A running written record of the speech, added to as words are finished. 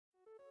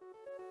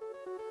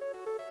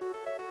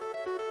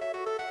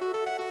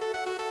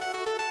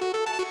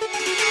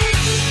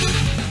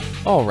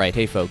Alright,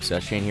 hey folks,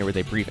 Shane here with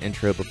a brief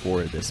intro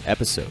before this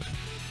episode.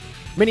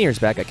 Many years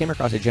back, I came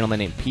across a gentleman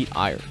named Pete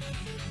Eyre.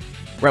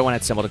 Right when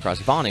I'd stumbled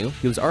across Vonu,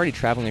 he was already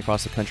traveling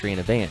across the country in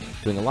a van,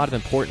 doing a lot of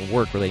important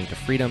work relating to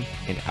freedom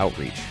and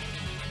outreach.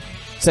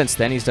 Since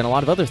then, he's done a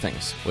lot of other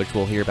things, which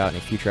we'll hear about in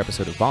a future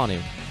episode of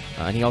Vonu,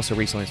 and he also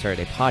recently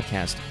started a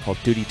podcast called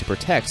Duty to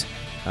Protect,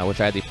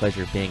 which I had the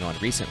pleasure of being on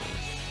recently.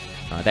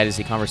 That is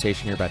the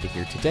conversation you're about to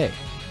hear today.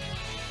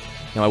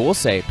 Now, I will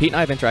say, Pete and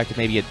I have interacted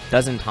maybe a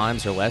dozen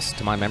times or less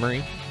to my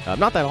memory.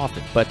 Not that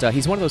often, but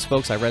he's one of those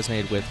folks I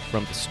resonated with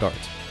from the start.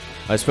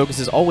 His focus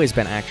has always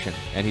been action,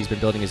 and he's been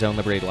building his own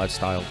liberated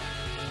lifestyle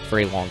for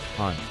a long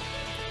time.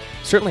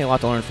 Certainly a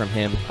lot to learn from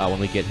him when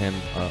we get him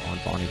on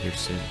Vonu here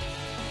soon.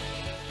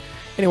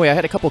 Anyway, I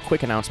had a couple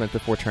quick announcements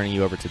before turning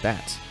you over to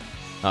that.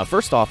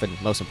 First off,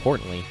 and most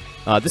importantly,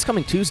 this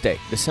coming Tuesday,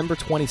 December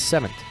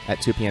 27th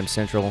at 2 p.m.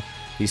 Central,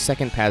 the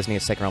second Pasnia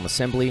Second Realm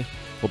Assembly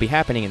will be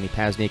happening in the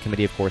Pasnia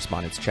Committee of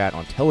Correspondence chat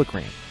on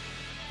Telegram.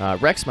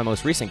 Rex, my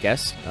most recent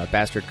guest,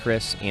 Bastard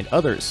Chris, and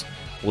others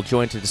will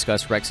join to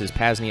discuss Rex's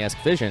Pasnia-esque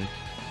vision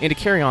and to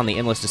carry on the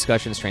endless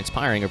discussions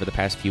transpiring over the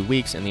past few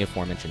weeks in the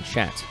aforementioned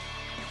chat.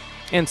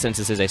 And since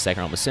this is a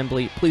Second Realm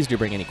Assembly, please do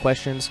bring any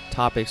questions,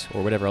 topics,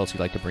 or whatever else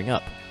you'd like to bring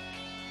up.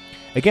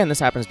 Again, this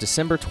happens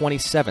December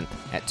 27th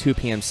at 2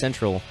 p.m.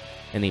 Central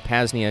in the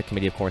Pasnia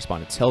Committee of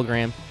Correspondence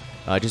Telegram.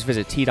 Just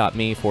visit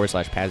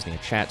t.me/Pasnia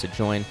chat to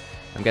join.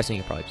 I'm guessing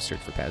you can probably just search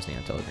for Pasnia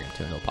on Telegram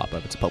too, and it'll pop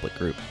up. It's a public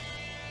group.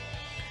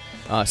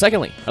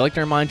 Secondly, I'd like to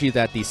remind you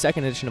that the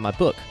second edition of my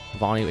book,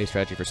 Vonu, A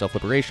Strategy for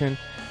Self-Liberation,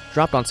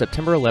 dropped on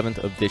September 11th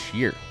of this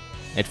year.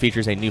 It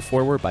features a new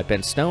foreword by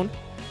Ben Stone,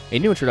 a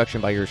new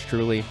introduction by yours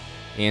truly,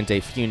 and a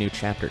few new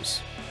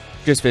chapters.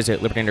 Just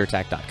visit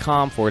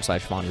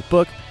libertyunderattack.com/Vonu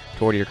book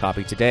to order your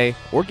copy today,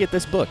 or get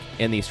this book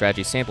in the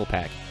Strategy Sample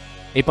Pack,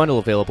 a bundle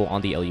available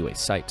on the LUA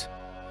site.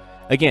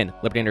 Again,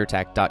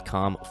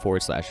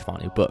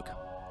 libertyunderattack.com/Vonu book.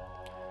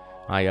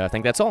 I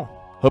think that's all.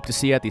 Hope to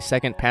see you at the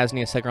second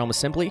Pasnia Second Realm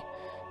Assembly,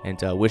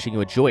 and wishing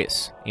you a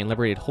joyous and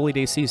liberated Holy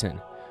Day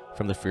season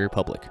from the Free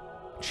Republic.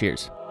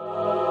 Cheers.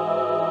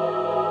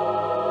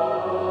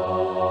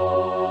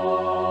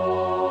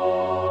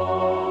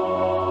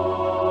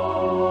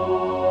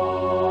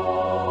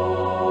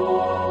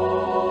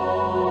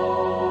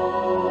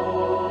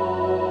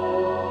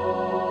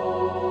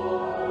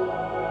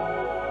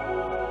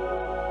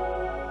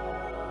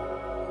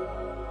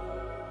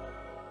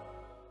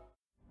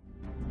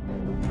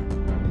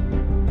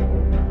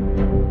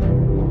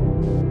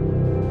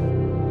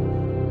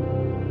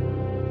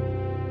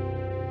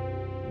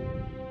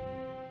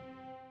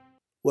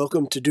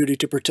 Welcome to Duty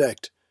to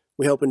Protect.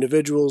 We help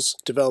individuals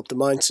develop the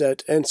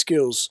mindset and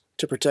skills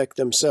to protect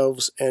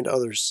themselves and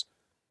others.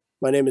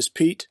 My name is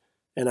Pete,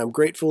 and I'm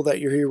grateful that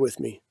you're here with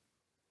me.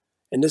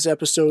 In this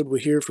episode, we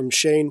hear from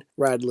Shane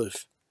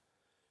Radliff.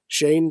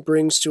 Shane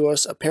brings to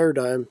us a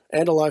paradigm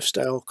and a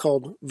lifestyle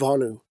called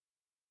Vonu.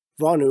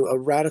 Vonu, a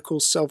radical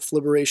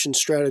self-liberation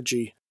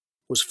strategy,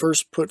 was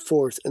first put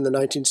forth in the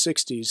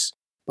 1960s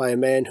by a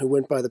man who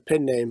went by the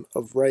pen name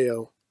of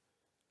Rayo.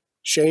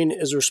 Shane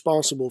is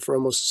responsible for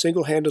almost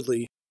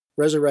single-handedly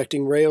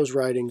resurrecting Rayo's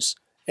writings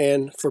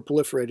and for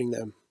proliferating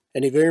them,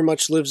 and he very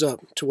much lives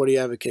up to what he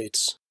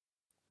advocates.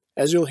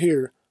 As you'll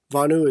hear,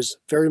 Vonu is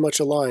very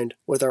much aligned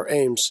with our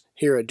aims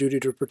here at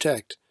Duty to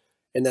Protect,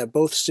 in that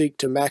both seek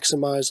to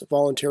maximize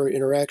voluntary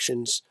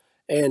interactions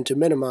and to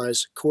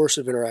minimize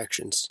coercive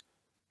interactions.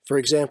 For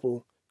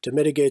example, to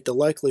mitigate the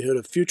likelihood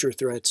of future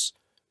threats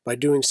by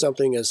doing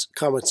something as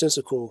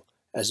commonsensical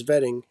as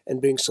vetting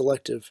and being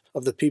selective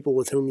of the people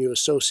with whom you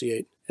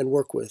associate and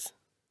work with.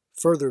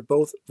 Further,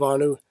 both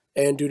Vonu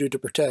and Duty to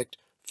Protect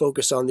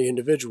focus on the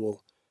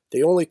individual,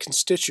 the only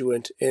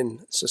constituent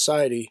in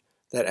society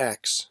that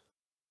acts.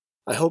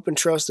 I hope and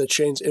trust that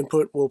Shane's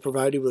input will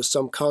provide you with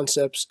some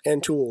concepts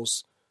and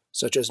tools,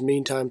 such as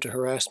mean time to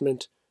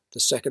harassment,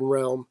 the second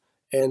realm,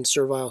 and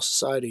servile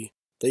society,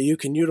 that you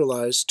can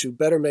utilize to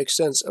better make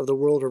sense of the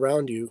world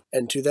around you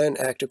and to then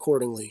act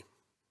accordingly.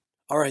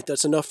 Alright,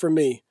 that's enough for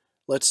me.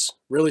 Let's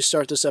really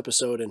start this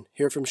episode and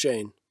hear from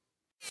Shane.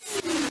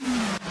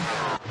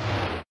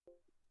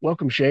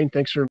 Welcome, Shane.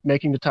 Thanks for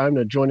making the time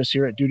to join us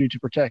here at Duty to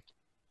Protect.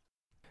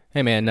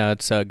 Hey man,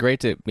 it's great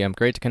to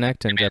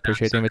connect, and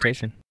appreciate the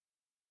invitation.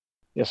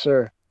 Yes,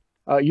 sir.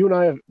 You and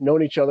I have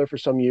known each other for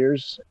some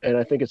years, and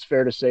I think it's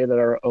fair to say that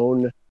our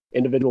own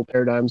individual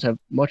paradigms have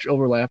much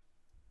overlap,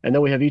 and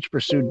though we have each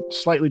pursued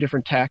slightly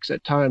different tacks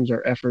at times,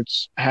 our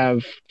efforts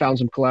have found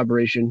some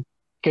collaboration.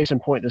 Case in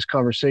point, this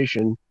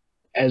conversation.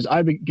 As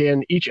I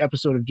began each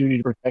episode of Duty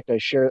to Protect, I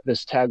share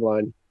this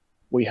tagline: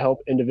 we help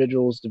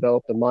individuals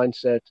develop the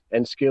mindset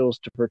and skills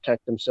to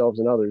protect themselves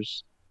and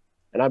others.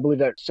 And I believe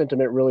that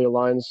sentiment really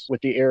aligns with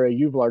the area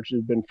you've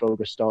largely been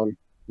focused on,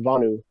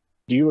 Vonu.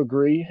 Do you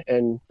agree?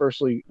 And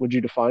firstly, would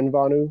you define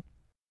Vonu?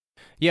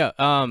 Yeah,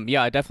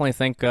 I definitely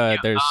think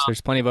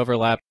there's plenty of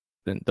overlap.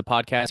 the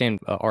podcast and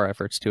our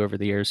efforts too over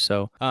the years.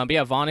 So, but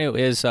yeah, Vonu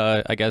is,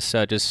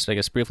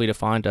 just briefly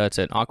defined, it's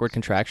an awkward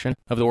contraction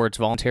of the words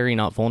voluntary,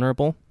 not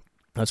vulnerable.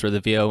 That's where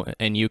the VO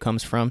and U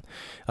comes from.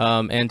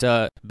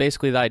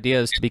 Basically, the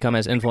idea is to become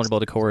as invulnerable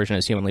to coercion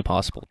as humanly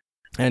possible.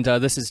 And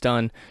this is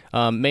done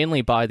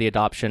mainly by the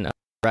adoption of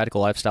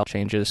radical lifestyle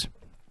changes.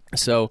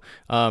 So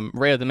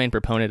Ray, the main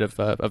proponent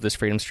of this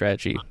freedom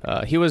strategy,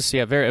 he was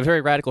a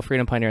very radical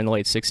freedom pioneer in the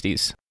late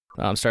 60s.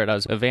 Started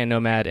as a van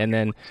nomad and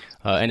then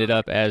ended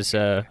up as,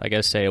 a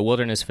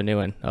wilderness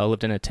Vonuan,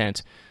 lived in a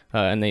tent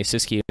in the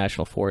Siskiyou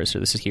National Forest, or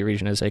the Siskiyou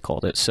region as they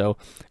called it. So,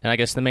 and I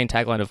guess the main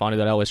tagline of Vonu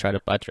that I always try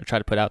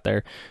to put out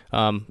there,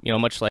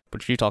 much like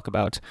what you talk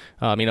about,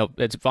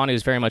 Vonu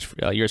is very much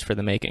yours for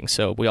the making.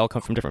 So we all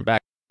come from different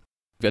backgrounds.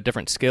 We've got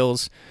different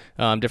skills,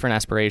 different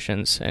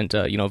aspirations, and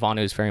Vonu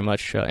is very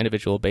much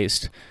individual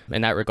based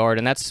in that regard,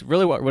 and that's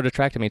really what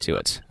attracted me to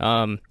it.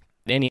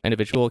 Any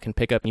individual can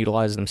pick up and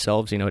utilize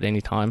themselves, at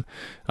any time.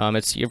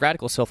 It's your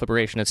radical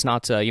self-liberation. It's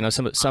not,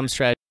 some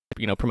strategy,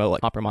 promote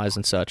like compromise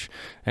and such,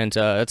 and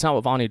it's not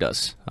what Vonu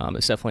does.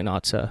 It's definitely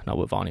not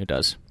what Vonu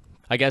does.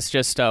 I guess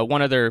just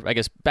one other,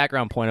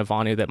 background point of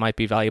Vonu that might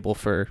be valuable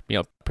for,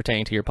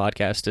 pertaining to your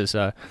podcast is,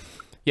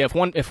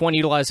 if one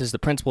utilizes the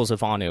principles of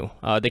Vonu,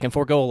 they can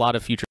forego a lot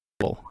of future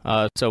people.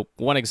 So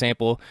one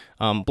example,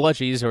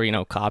 bludgies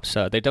or cops,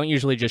 they don't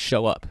usually just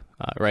show up,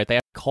 right? They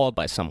have to be called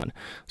by someone.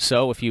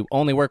 So if you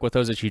only work with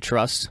those that you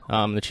trust,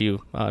 that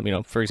you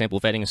for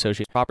example, vetting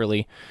associates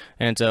properly,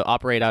 and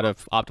operate out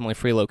of optimally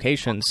free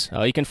locations,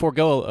 you can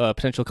forego a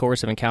potential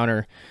coercive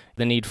encounter,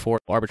 the need for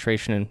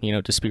arbitration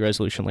and dispute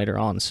resolution later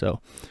on.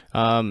 So.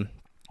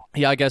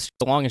 I guess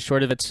the long and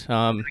short of it,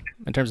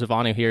 in terms of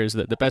Vonu here, is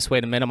that the best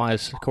way to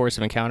minimize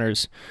coercive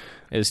encounters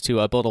is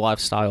to build a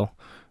lifestyle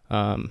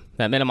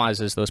that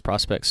minimizes those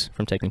prospects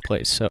from taking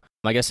place. So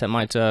I guess that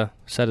might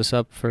set us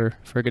up for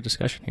a good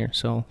discussion here.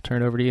 So I'll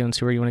turn it over to you and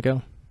see where you want to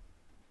go.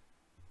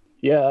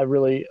 Yeah, I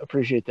really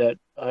appreciate that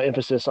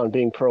emphasis on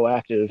being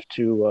proactive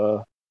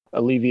to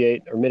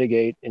alleviate or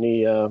mitigate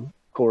any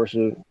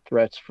coercive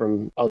threats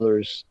from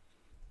others.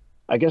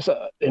 I guess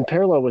in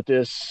parallel with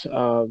this,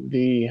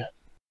 the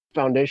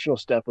foundational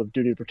step of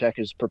duty to protect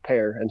is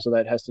prepare. And so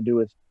that has to do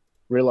with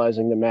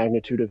realizing the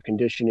magnitude of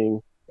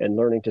conditioning and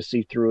learning to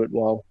see through it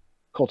while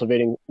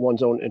cultivating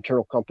one's own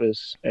internal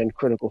compass and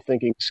critical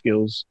thinking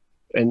skills.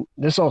 And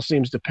this all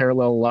seems to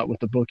parallel a lot with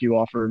the book you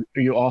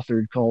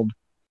authored called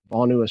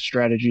Vonu, A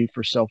Strategy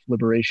for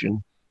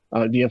Self-Liberation.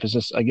 The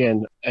emphasis,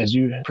 again, as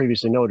you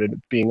previously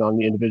noted, being on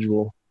the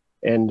individual.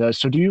 And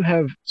so do you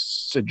have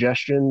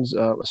suggestions,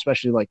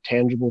 especially like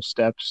tangible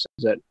steps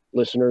that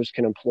listeners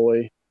can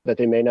employ that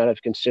they may not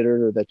have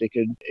considered or that they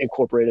could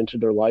incorporate into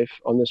their life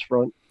on this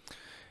front?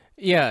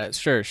 Yeah,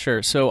 sure.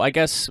 So I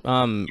guess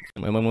when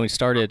we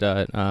started,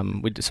 I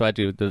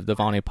do the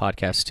Vonu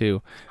podcast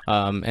too,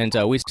 and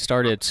we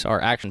started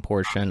our action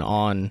portion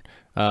on,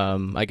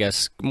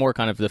 more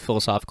kind of the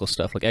philosophical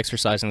stuff, like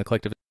exercising the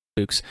collective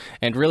spooks,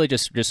 and really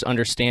just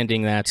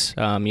understanding that,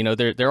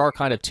 there are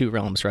kind of two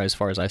realms, right, as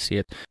far as I see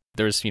it.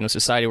 There's,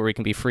 society where we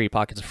can be free,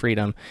 pockets of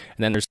freedom,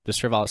 and then there's the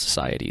servile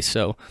society.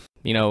 So,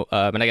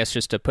 and I guess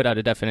just to put out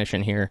a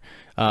definition here,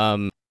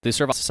 the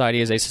servile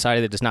society is a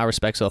society that does not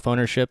respect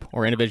self-ownership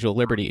or individual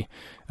liberty,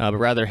 but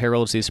rather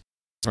heralds the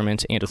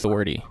government and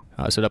authority.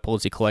 So it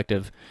upholds the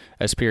collective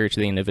as superior to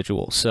the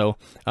individual. So,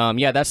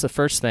 that's the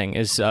first thing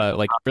is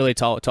really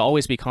to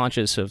always be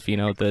conscious of,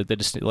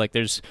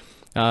 there's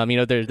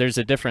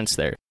a difference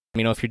there.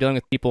 If you're dealing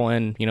with people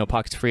in,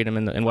 pockets of freedom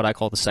in what I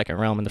call the second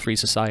realm in the free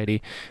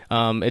society,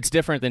 it's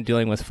different than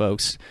dealing with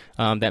folks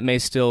that may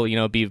still,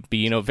 be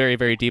very,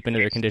 very deep into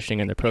their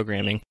conditioning and their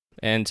programming,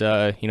 and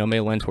may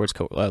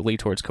lead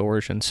towards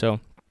coercion. So,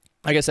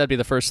 I guess that'd be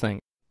the first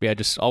thing. Yeah,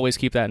 just always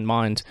keep that in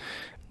mind.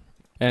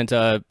 And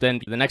then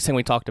the next thing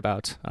we talked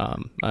about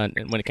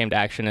when it came to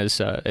action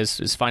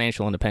is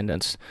financial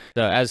independence.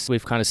 As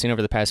we've kind of seen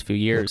over the past few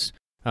years.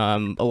 A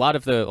lot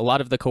of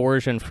the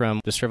coercion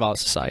from the servile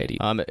society.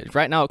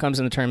 Right now, it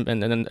comes in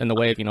the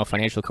way of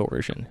financial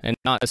coercion, and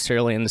not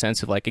necessarily in the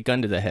sense of like a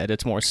gun to the head.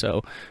 It's more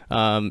so,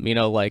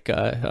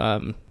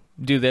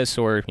 do this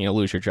or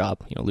lose your job,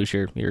 lose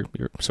your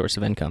source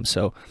of income.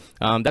 So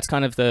that's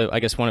kind of the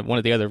one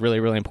of the other really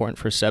really important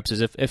first steps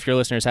is if your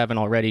listeners haven't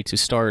already to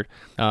start.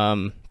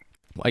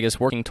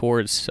 Working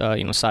towards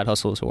side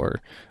hustles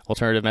or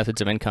alternative methods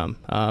of income,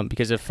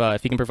 because if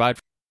you can provide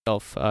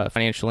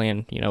financially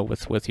and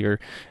with your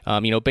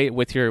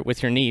with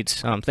your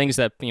needs, things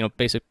that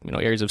basic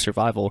areas of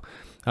survival,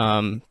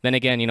 then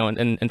again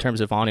in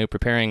terms of Vonu,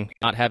 preparing,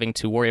 not having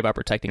to worry about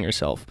protecting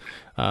yourself,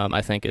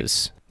 I think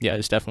is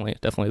definitely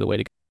the way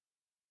to go.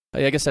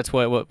 I guess that's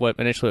what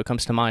initially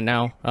comes to mind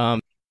now.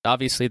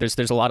 Obviously, there's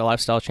a lot of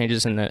lifestyle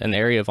changes in the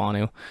area of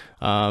Vonu.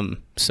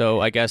 So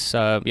I guess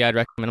I'd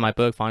recommend my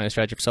book, Vonu, A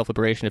Strategy for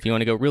Self-Liberation, if you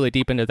want to go really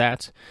deep into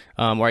that.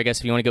 Or I guess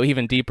if you want to go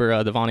even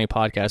deeper, the Vonu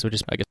Podcast, which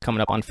is I guess coming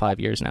up on 5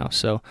 years now.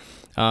 So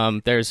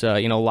there's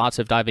lots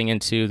of diving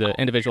into the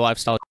individual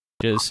lifestyle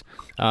changes.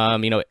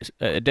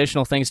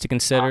 Additional things to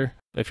consider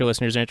if your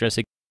listeners are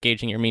interested.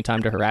 gauging your mean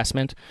time to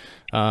harassment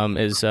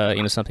is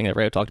something that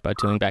Ray talked about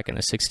doing back in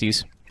the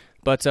 60s.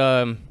 But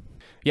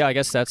yeah, I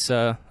guess that's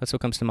what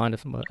comes to mind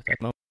at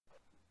that moment.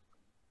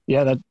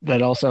 Yeah,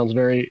 that all sounds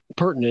very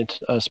pertinent,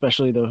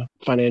 especially the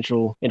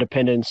financial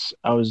independence.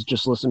 I was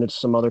just listening to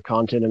some other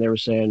content, and they were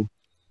saying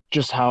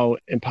just how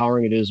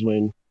empowering it is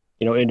when,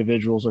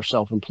 individuals are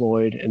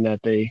self-employed and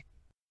that they're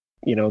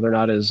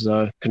not as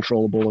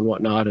controllable and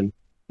whatnot. And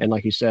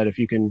like you said, if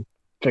you can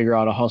figure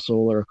out a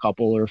hustle or a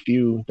couple or a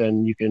few,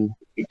 then you can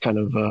kind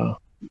of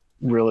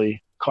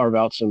really carve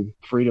out some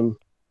freedom,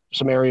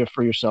 some area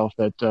for yourself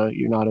that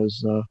you're not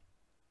as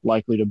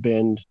likely to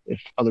bend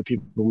if other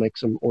people make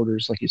some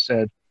orders, like you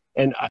said.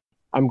 And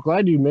I'm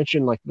glad you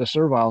mentioned like the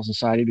Servile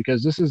Society,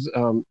 because this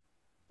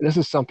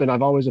is something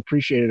I've always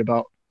appreciated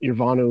about your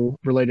Vonu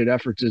related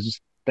efforts, is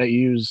that you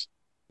use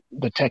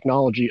the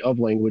technology of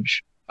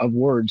language, of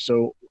words.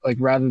 So like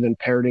rather than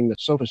parroting the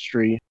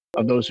sophistry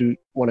of those who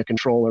want to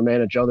control or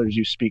manage others,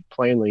 you speak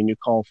plainly and you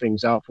call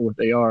things out for what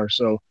they are.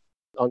 So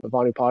on the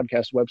Vonu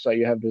Podcast website,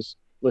 you have this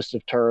list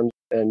of terms,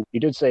 and you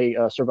did say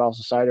Servile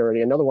Society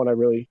already. Another one I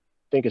really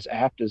think is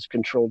apt is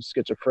controlled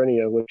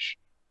schizophrenia, which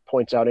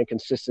points out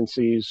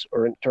inconsistencies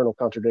or internal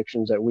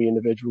contradictions that we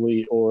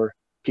individually or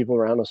people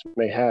around us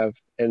may have.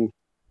 And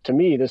to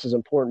me, this is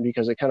important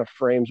because it kind of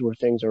frames where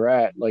things are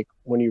at. Like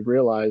when you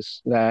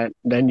realize that,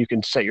 then you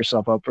can set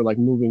yourself up for like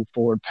moving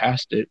forward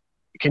past it.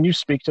 Can you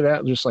speak to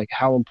that? Just like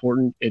how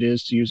important it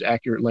is to use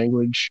accurate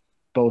language,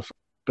 both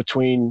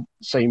between,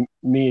 say,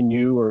 me and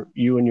you, or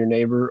you and your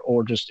neighbor,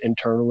 or just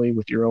internally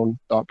with your own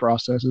thought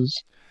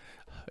processes?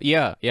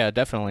 Yeah,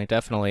 definitely.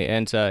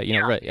 And,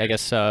 right, I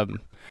guess, I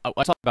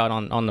talk about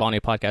on the Vonu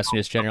podcast and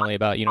just generally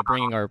about,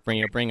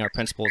 bringing our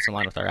principles in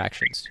line with our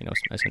actions,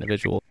 as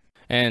individuals.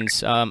 And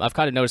I've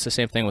kind of noticed the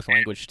same thing with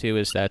language too,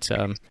 is that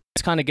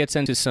this kind of gets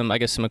into some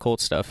occult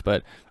stuff,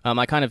 but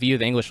I kind of view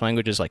the English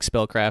language as like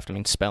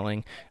spellcraft.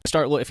 Spelling.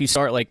 If you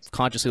start like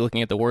consciously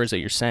looking at the words that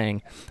you're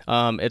saying,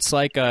 it's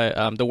like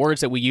the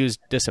words that we use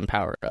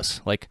disempower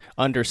us. Like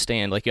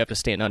understand, like you have to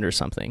stand under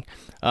something.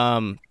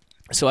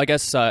 So I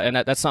guess, and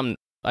that's something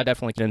I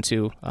definitely get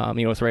into,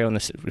 with Ray in the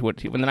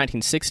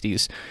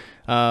 1960s.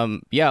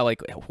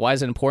 Like why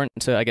is it important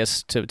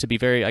to be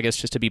very,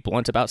 just to be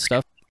blunt about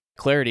stuff?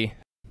 Clarity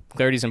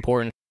is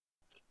important.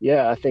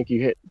 Yeah, I think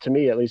you to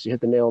me at least, you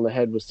hit the nail on the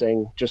head with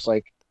saying just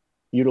like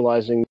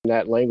utilizing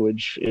that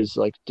language is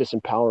like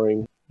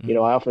disempowering. Mm-hmm.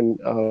 I often,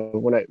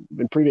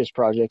 in previous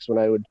projects, when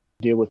I would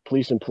deal with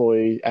police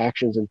employee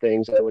actions and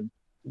things, I would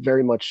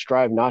very much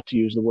strive not to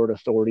use the word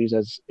authorities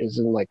as is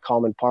in like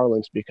common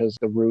parlance, because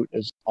the root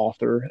is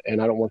author,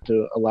 and I don't want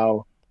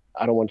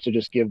to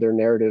just give their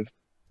narrative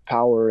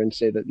power and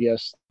say that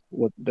yes,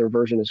 what their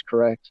version is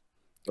correct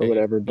or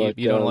whatever. But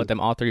you don't let them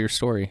author your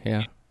story.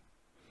 Yeah,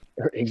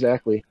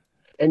 exactly.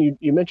 And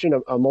you mentioned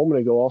a moment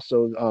ago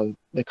also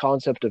the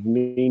concept of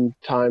mean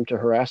time to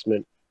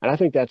harassment, and I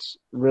think that's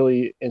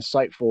really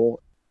insightful.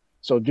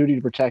 So duty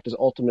to protect is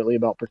ultimately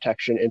about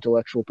protection,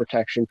 intellectual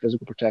protection,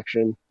 physical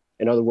protection.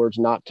 In other words,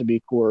 not to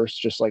be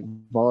coerced, just like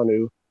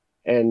Vonu.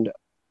 And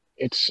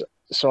it's,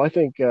 so I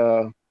think,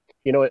 I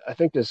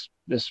think this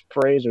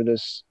phrase or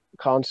this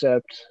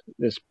concept,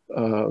 this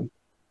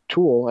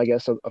tool, I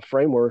guess, a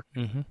framework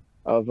mm-hmm.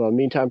 of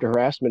mean time to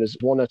harassment is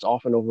one that's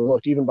often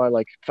overlooked, even by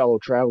like fellow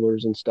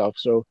travelers and stuff.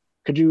 So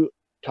could you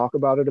talk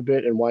about it a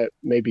bit and why it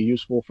may be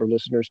useful for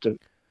listeners to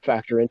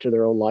factor into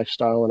their own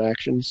lifestyle and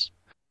actions?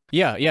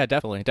 Yeah,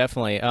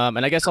 definitely.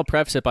 And I guess I'll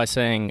preface it by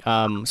saying,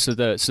 so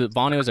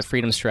Vonu is a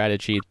freedom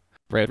strategy.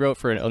 I wrote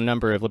for a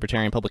number of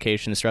libertarian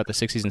publications throughout the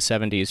 60s and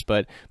 70s,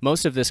 but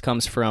most of this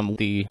comes from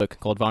the book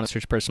called Vonu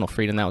Search Personal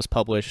Freedom that was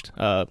published,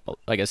 9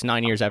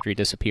 years after he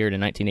disappeared in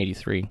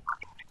 1983.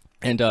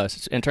 And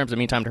in terms of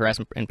mean time to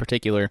harassment in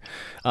particular,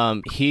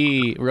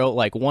 he wrote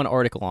like one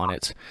article on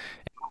it.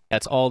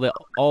 That's all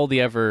else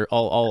he ever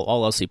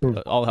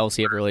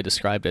really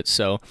described it.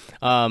 So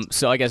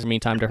I guess mean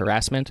time to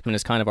harassment, and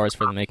it's kind of ours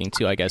for the making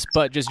too, I guess.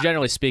 But just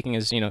generally speaking,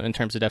 is in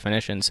terms of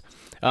definitions,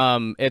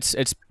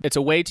 it's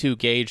a way to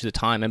gauge the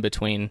time in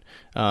between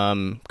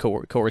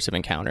coercive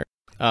encounter.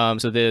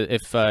 So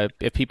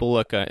if people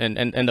look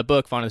and the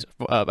book,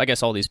 I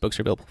guess all these books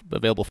are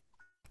available.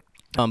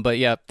 But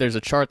yeah, there's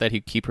a chart that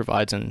he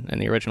provides in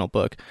the original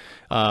book.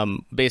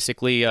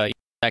 Basically.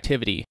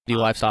 Activity,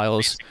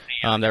 lifestyles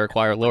that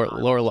require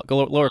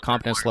lower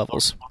competence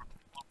levels,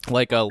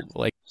 like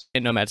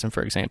nomadism,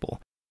 for example.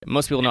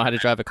 Most people know how to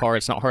drive a car.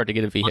 It's not hard to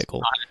get a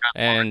vehicle,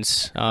 and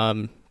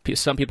some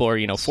people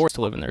are forced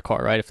to live in their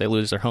car, right, if they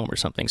lose their home or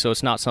something. So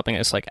it's not something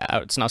that's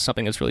it's not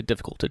something that's really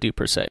difficult to do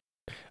per se.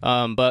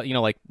 But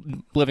like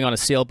living on a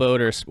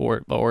sailboat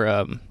or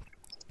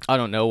I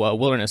don't know,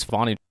 wilderness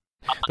fauna.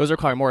 Those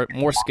require more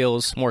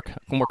skills, more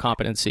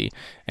competency,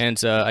 and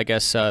I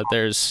guess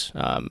there's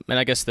and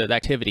I guess the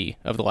activity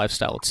of the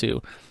lifestyle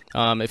too.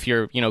 If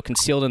you're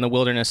concealed in the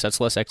wilderness,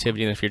 that's less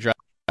activity than if you're driving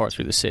a car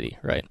through the city,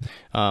 right?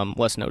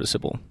 Less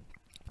noticeable.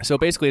 So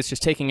basically, it's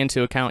just taking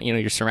into account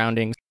your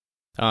surroundings,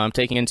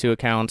 taking into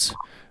account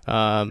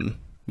I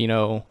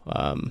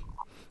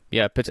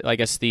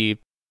guess the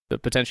the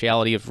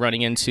potentiality of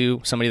running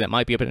into somebody that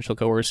might be a potential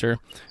coercer.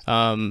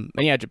 And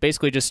yeah,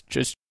 basically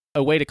just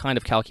a way to kind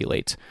of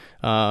calculate,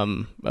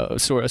 a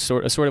sort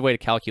of way to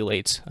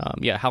calculate,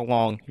 how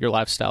long your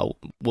lifestyle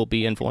will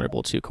be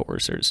invulnerable to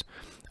coercers.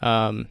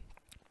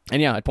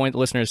 And yeah, I'd point the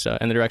listeners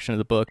in the direction of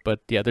the book, but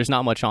yeah, there's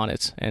not much on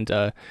it. And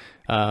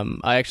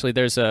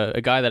there's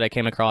a guy that I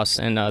came across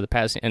in the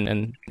past,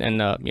 in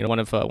one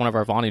of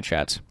our Vonu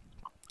chats.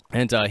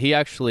 And he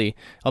actually,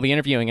 I'll be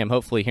interviewing him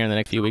hopefully here in the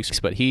next few weeks,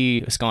 but he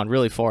has gone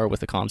really far with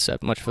the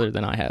concept, much further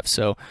than I have.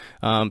 So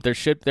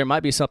there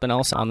might be something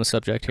else on the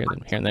subject here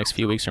in the next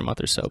few weeks or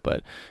month or so.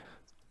 But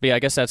yeah, I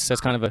guess that's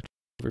kind of a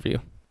review.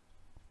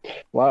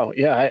 Wow.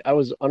 Yeah, I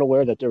was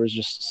unaware that there was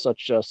just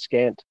such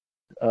scant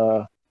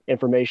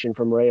information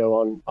from Rayo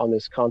on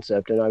this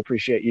concept, and I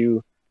appreciate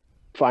you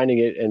finding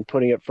it and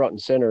putting it front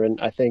and center. And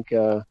I think,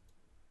 on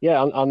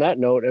that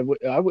note,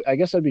 I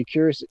guess I'd be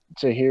curious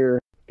to hear,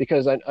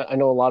 because I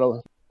know a lot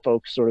of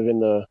folks sort of in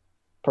the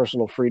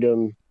personal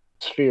freedom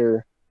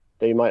sphere,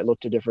 they might look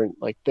to different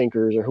like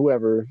thinkers or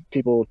whoever,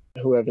 people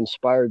who have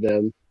inspired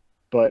them.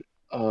 But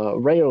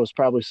Rayo is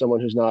probably someone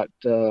who's not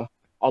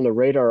on the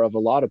radar of a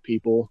lot of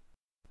people.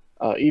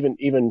 Even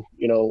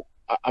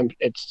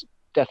it's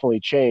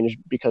definitely changed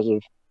because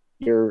of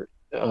your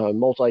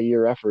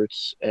multi-year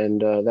efforts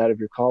and that of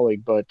your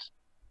colleague. But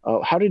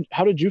how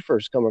did you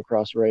first come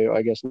across Rayo?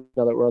 I guess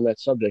now that we're on that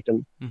subject,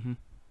 I'm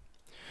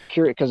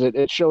curious, because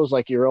it shows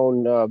like your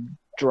own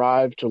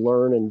drive to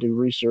learn and do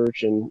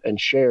research and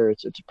share.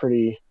 It's a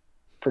pretty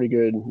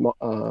good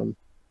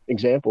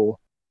example.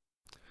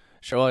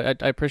 Sure, well,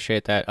 I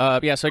appreciate that.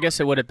 So I guess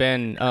it would have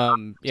been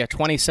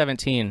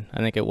 2017. I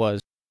think it was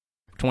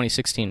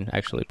 2016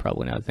 actually,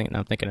 probably now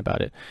I'm thinking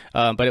about it.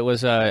 But it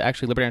was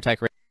actually Libertarian Attack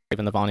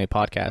in the Vonu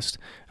Podcast.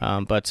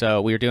 But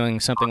we were doing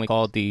something we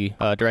called the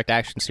Direct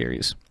Action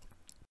Series.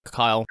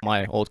 Kyle,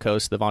 my old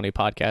host, the Vonu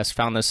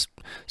Podcast,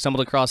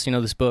 stumbled across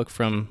this book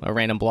from a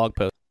random blog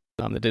post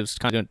that was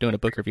kind of doing a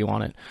book review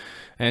on it,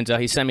 and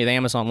he sent me the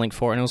Amazon link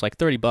for it, and it was like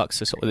 $30.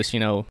 This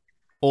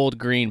old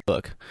green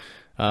book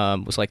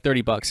was like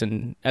 $30,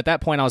 and at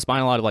that point I was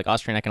buying a lot of like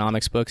Austrian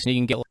economics books, and you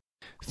can get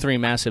 3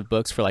 massive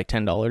books for like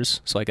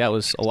 $10. So like that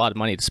was a lot of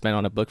money to spend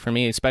on a book for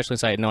me, especially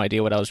since I had no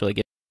idea what I was really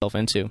getting myself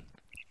into.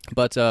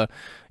 But I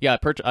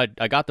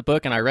got the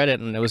book and I read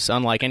it, and it was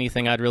unlike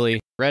anything I'd really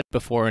read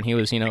before. And he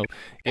was,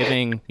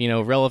 giving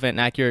relevant and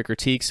accurate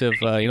critiques of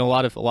a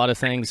lot of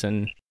things,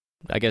 and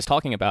I guess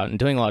talking about and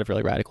doing a lot of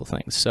really radical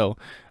things. So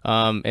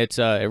it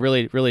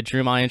really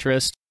drew my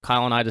interest.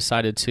 Kyle and I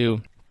decided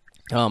to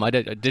I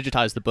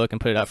digitized the book and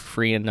put it out for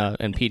free in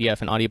PDF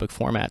and audiobook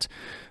format,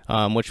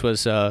 which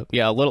was a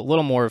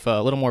little more of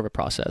a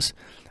process.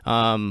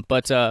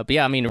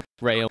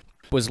 Rayo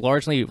was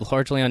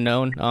largely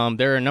unknown.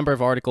 There are a number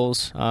of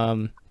articles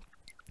that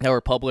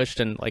were published,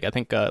 and like I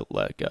think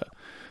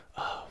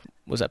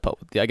was that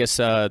public? I guess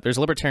there's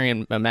a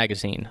Libertarian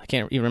magazine. I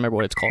can't even remember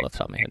what it's called off the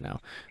top of my head now.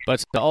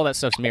 But all that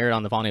stuff's mirrored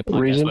on the Vonu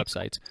Podcast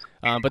website.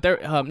 But there,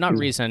 not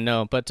Reason,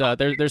 no. But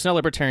there's no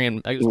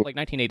Libertarian. It was like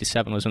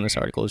 1987 was when this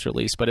article was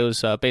released. But it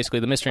was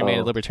basically the Mystery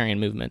Made Libertarian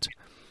Movement,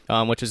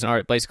 which is an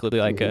art basically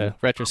like a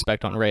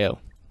retrospect on Rayo,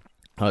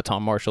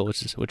 Tom Marshall,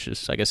 which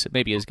is I guess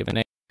maybe his given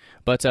name.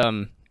 But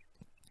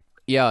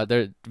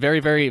they're very,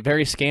 very,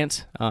 very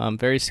scant,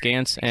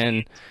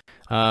 and.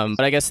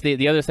 But I guess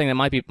the other thing that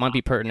might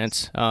be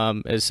pertinent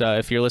is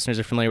if your listeners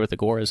are familiar with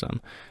agorism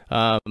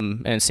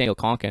and Samuel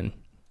Konkin.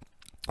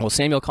 Well,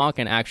 Samuel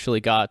Konkin actually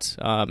got,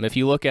 if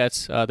you look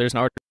at, there's an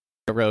article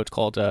I wrote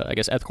called,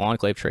 Ethical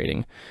Enclave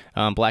Trading,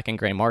 Black and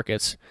Gray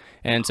Markets,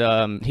 and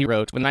he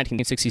wrote in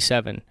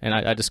 1967, and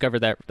I discovered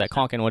that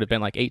Konkin would have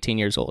been like 18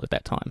 years old at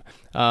that time.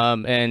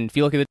 And if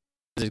you look at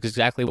it's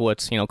exactly what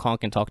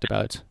Konkin talked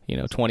about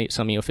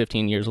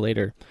 15 years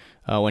later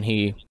when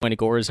he went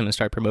agorism and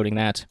started promoting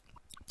that.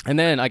 And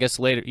then I guess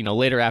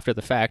later after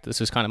the fact,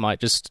 this is kind of my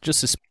just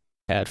a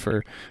had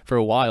for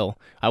a while.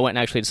 I went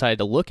and actually decided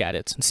to look at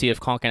it and see if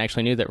Konkin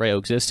actually knew that Rayo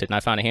existed. And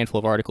I found a handful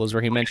of articles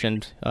where he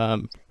mentioned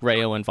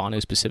Rayo and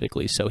Vonu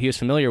specifically, so he was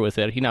familiar with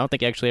it. I don't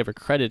think he actually ever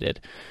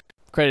credited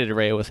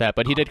Rayo with that,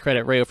 but he did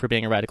credit Rayo for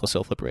being a radical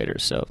self-liberator.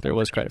 So there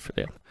was credit for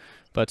that.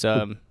 But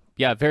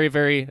very,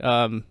 very,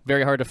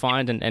 very hard to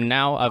find. And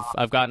now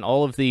I've gotten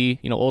all of the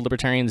old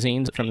libertarian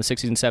zines from the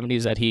 60s and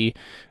 70s that he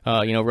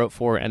wrote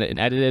for and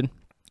edited.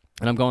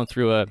 And I'm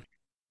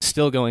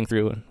still going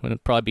through, and it'll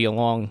probably be a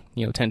long,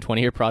 10,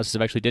 20-year process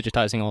of actually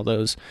digitizing all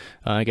those,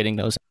 getting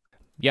those.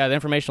 Yeah, the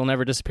information will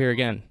never disappear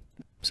again.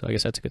 So I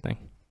guess that's a good thing.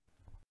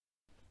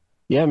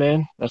 Yeah,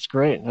 man, that's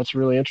great. That's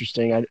really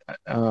interesting.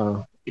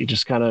 You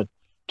just kind of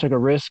took a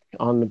risk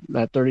on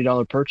that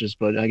 $30 purchase,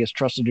 but I guess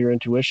trusted your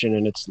intuition,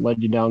 and it's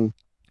led you down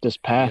this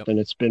path, and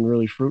it's been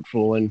really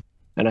fruitful, and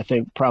I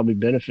think probably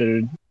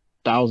benefited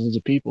thousands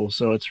of people.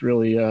 So it's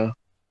really,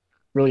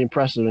 really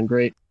impressive and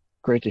great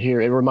to hear.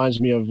 It reminds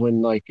me of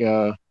when I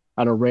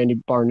know Randy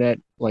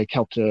Barnett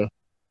helped to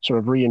sort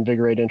of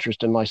reinvigorate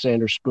interest in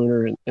Lysander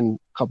Spooner in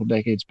a couple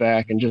decades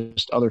back, and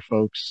just other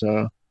folks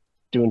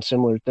doing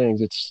similar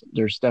things.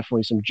 There's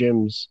definitely some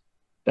gems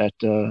that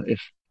if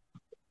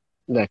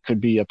that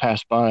could be a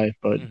pass by,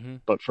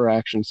 but for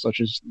actions such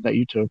as that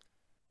you took.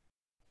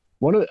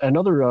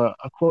 Another a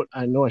quote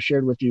I know I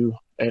shared with you,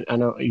 and I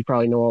know you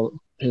probably know all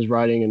his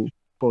writing and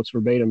quotes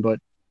verbatim, but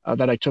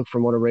that I took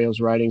from one of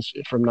Rayo's writings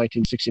from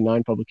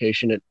 1969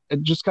 publication. It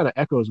just kind of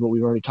echoes what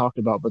we've already talked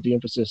about, but the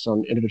emphasis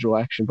on individual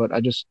action. But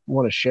I just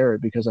want to share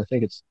it because I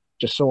think it's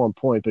just so on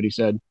point. But he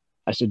said,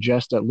 I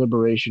suggest that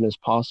liberation is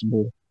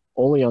possible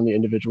only on the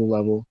individual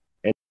level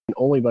and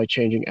only by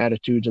changing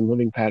attitudes and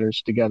living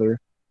patterns together.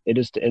 It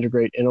is to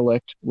integrate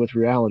intellect with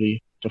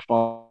reality, to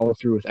follow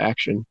through with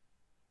action.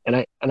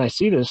 And I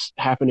see this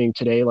happening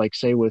today, like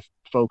say with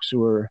folks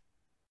who are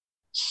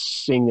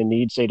seeing the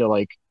need, say, to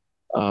like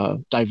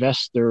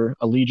divest their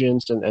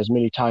allegiance and as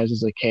many ties as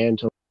they can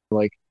to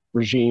like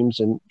regimes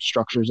and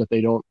structures that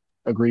they don't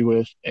agree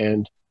with,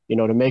 and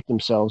to make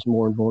themselves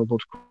more invulnerable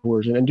to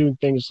coercion, and doing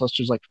things such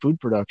as like food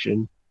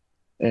production.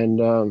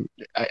 And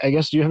I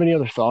guess, do you have any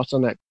other thoughts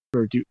on that,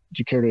 or do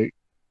you care to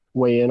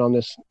weigh in on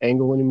this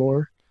angle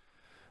anymore?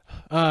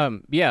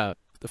 Yeah,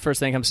 the first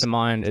thing that comes to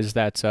mind is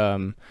that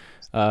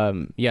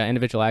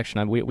individual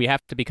action. We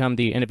have to become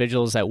the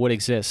individuals that would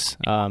exist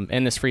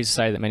in this free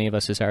society that many of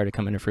us desire to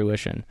come into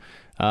fruition.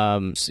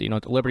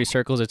 Liberty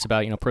circles, it's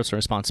about personal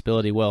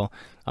responsibility. Well,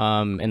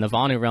 in the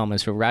Vonu realm,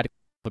 it's for radical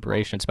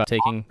liberation. It's about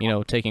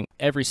taking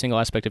every single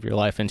aspect of your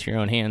life into your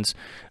own hands,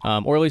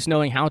 or at least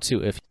knowing how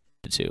to, if you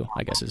need to.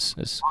 I guess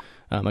is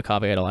a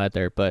caveat I'll add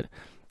there. But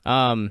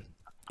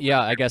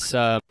I guess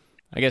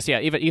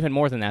even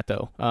more than that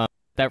though.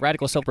 That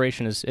radical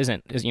separation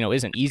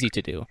isn't easy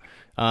to do,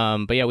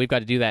 but yeah, we've got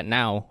to do that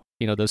now.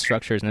 Those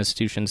structures and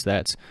institutions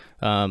that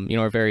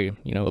are very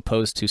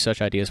opposed to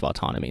such ideas of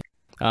autonomy.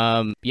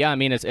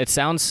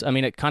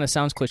 It kind of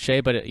sounds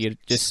cliche, but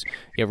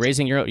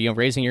raising your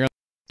own,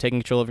 taking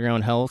control of your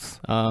own health,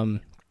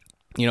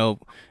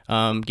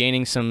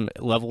 gaining some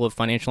level of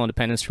financial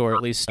independence, or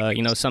at least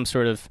some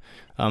sort of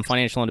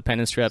financial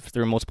independence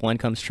through multiple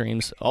income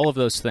streams. All of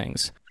those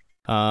things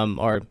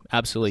are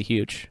absolutely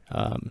huge,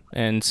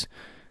 and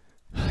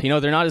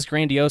they're not as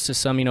grandiose as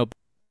some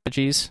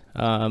strategies,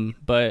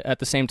 but at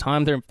the same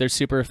time they're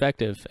super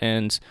effective.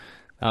 And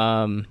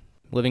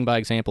living by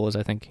example is,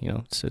 I think,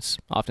 it's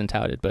often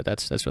touted, but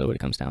that's really what it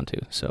comes down to.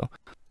 So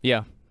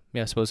yeah,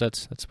 I suppose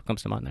that's what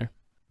comes to mind there.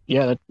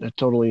 Yeah, that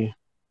totally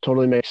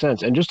makes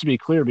sense. And just to be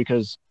clear,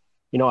 because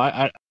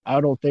I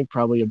don't think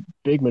probably a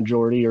big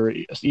majority or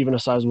even a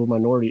sizable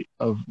minority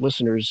of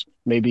listeners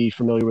may be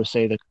familiar with,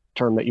 say, the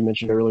term that you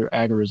mentioned earlier,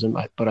 agorism,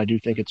 but I do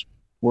think it's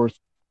worth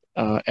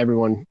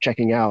everyone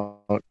checking out.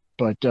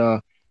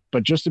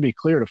 But just to be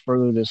clear, to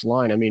further this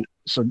line, I mean,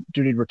 so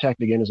duty to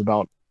protect again is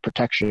about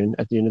protection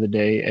at the end of the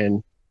day,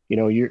 and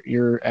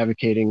you're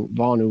advocating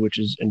Vonu, which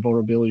is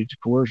invulnerability to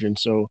coercion.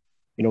 So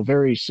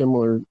very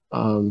similar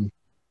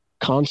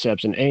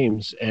concepts and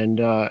aims, and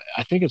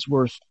I think it's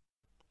worth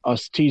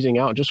us teasing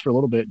out just for a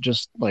little bit,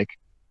 just like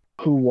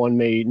who one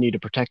may need to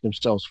protect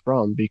themselves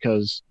from,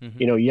 because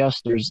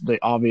yes, there's the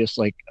obvious,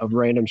 like a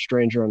random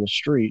stranger on the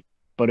street,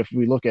 but if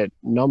we look at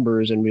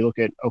numbers and we look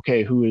at,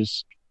 okay, who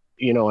is,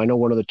 I know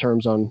one of the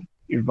terms on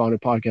your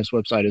Vonu Podcast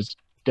website is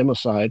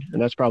democide,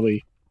 and that's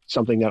probably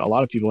something that a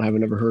lot of people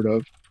haven't ever heard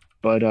of,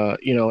 but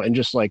and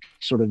just like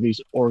sort of these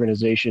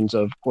organizations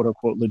of quote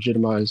unquote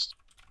legitimized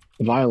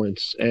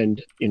violence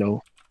and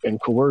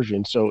and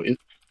coercion. So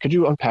could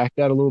you unpack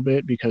that a little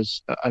bit?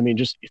 Because I mean,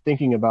 just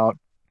thinking about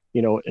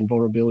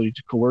invulnerability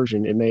to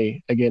coercion, it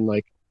may again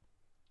like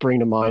bring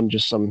to mind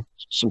just some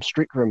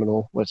street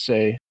criminal, let's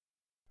say,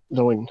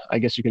 though I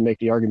guess you can make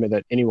the argument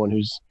that anyone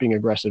who's being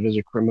aggressive is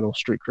a criminal,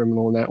 street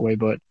criminal in that way.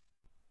 But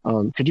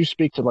could you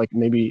speak to like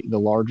maybe the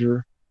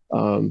larger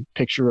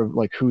picture of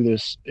like who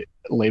this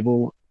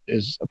label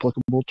is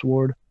applicable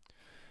toward?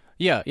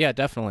 Yeah,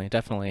 definitely.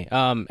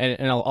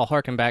 And I'll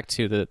harken back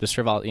to the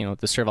servile,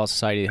 the servile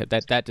society,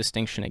 that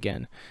distinction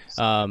again.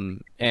 So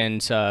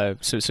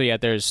yeah,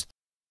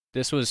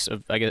 this was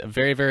a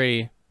very,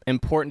 very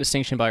important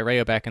distinction by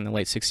Rayo back in the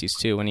late 60s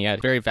too, when he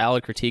had very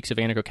valid critiques of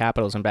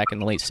anarcho-capitalism back in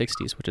the late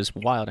 60s, which is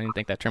wild. I didn't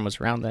think that term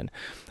was around then.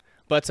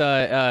 But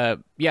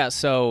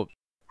so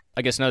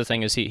I guess another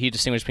thing is he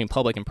distinguished between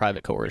public and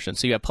private coercion.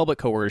 So you have public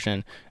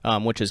coercion,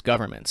 which is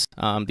governments.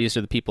 These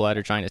are the people that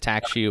are trying to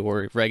tax you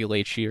or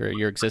regulate you or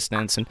your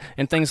existence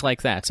and things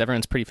like that. So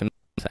everyone's pretty familiar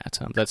with that.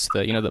 That's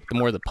the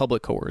more the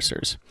public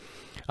coercers.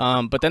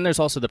 But then there's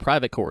also the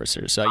private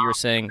coercers. You were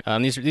saying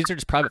these are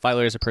just private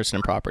violators of person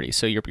and property.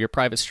 So your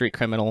private street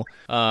criminal,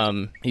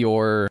 who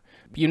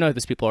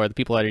these people are the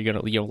people that are going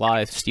to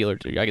lie, steal,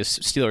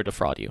 or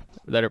defraud you,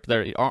 that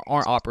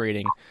are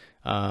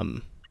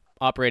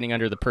operating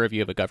under the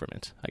purview of a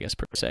government, I guess,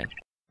 per se.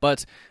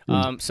 But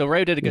so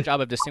Rayo did a good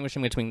job of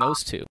distinguishing between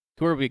those two.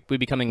 Who are we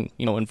becoming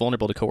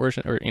invulnerable to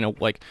coercion, or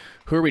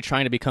who are we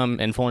trying to become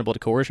invulnerable to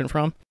coercion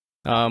from?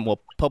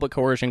 Well, public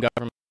coercion,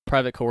 government,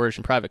 private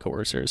coercion, private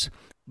coercers.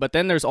 But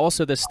then there's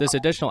also this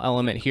additional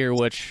element here,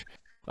 which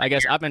I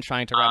guess I've been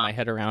trying to wrap my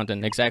head around,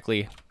 and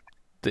exactly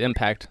the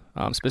impact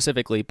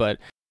specifically, but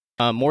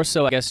more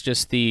so, I guess,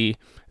 just the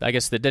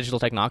digital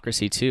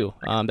technocracy too.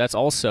 That's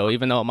also,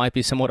 even though it might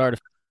be somewhat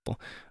artificial,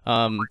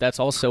 That's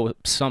also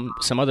some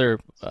other,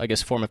 I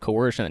guess, form of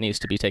coercion that needs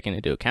to be taken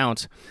into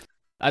account.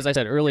 As I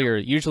said earlier,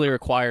 usually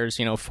requires,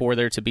 for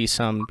there to be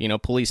some,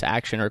 police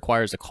action,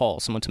 requires a call,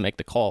 someone to make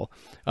the call.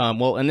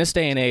 Well, in this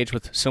day and age,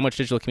 with so much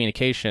digital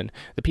communication,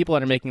 the people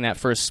that are making that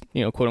first,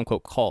 quote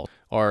unquote call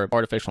are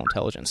artificial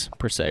intelligence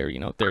per se,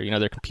 or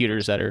they're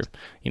computers that are,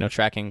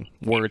 tracking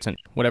words and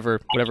whatever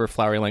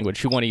flowery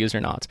language you want to use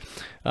or not.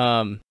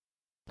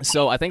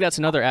 So I think that's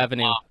another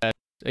avenue that,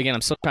 again,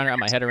 I'm still trying to wrap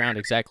my head around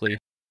exactly.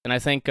 And I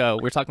think we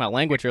were talking about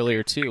language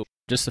earlier too.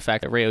 Just the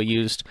fact that Rayo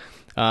used,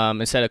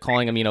 instead of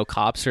calling them,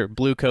 cops or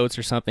blue coats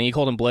or something, he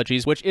called them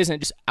bludgies, which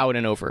isn't just out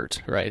and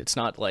overt, right? It's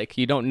not like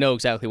you don't know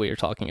exactly what you're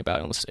talking about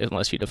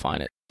unless you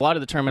define it. A lot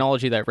of the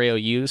terminology that Rayo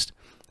used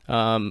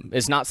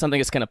is not something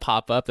that's going to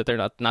pop up, that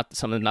they're not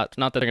something not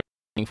that they're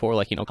looking for,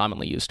 like,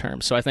 commonly used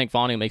terms. So I think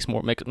Vonu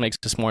makes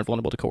us more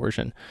vulnerable to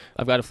coercion.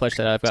 I've got to flesh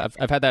that out.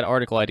 I've had that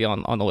article idea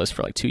on the list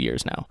for like 2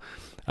 years now,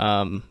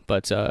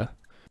 but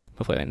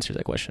hopefully that answers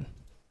that question.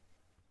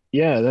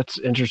 Yeah, that's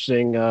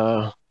interesting.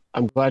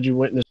 I'm glad you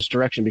went in this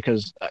direction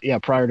because,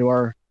 prior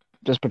to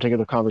this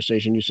particular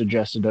conversation, you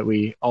suggested that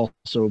we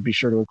also be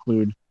sure to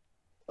include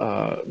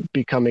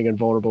becoming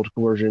invulnerable to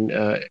coercion,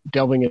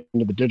 delving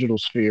into the digital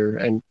sphere.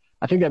 And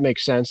I think that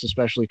makes sense,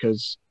 especially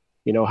because,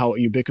 how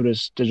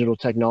ubiquitous digital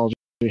technology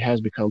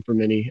has become for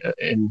many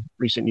in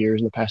recent years,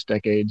 in the past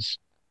decades,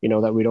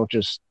 that we don't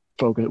just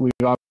focus. We've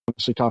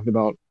obviously talked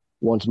about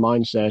one's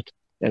mindset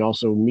and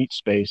also meat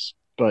space.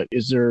 But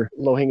is there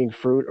low-hanging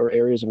fruit or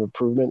areas of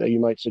improvement that you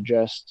might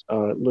suggest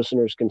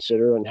listeners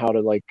consider on how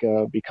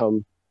to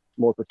become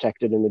more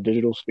protected in the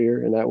digital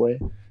sphere in that way?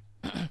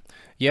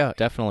 Yeah,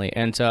 definitely.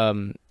 And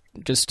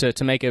just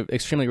to make it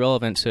extremely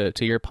relevant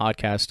to your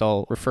podcast,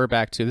 I'll refer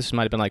back to, this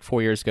might have been like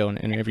 4 years ago in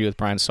an interview with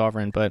Brian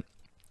Sovereign, but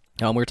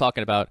we were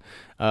talking about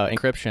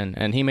encryption,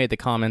 and he made the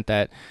comment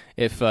that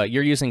if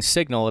you're using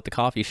Signal at the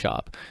coffee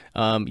shop,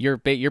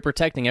 you're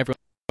protecting everyone's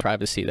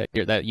privacy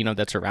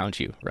that's around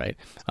you, right?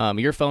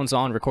 Your phone's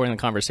on recording the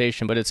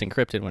conversation, but it's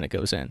encrypted when it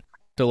goes in.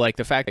 So like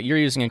the fact that you're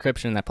using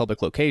encryption in that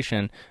public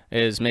location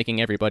is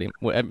making everybody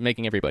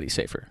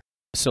safer.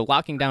 So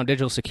locking down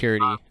digital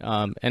security,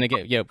 and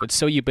again, it's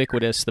so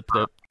ubiquitous.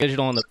 The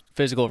digital and the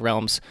physical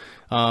realms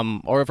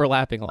are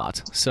overlapping a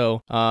lot.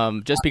 So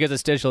just because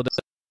it's digital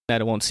doesn't mean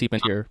that it won't seep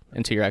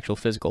into your actual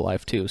physical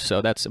life too.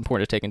 So that's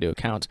important to take into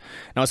account.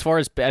 Now, as far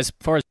as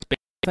big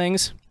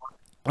things.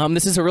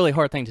 This is a really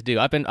hard thing to do.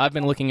 I've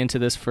been looking into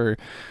this for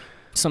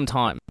some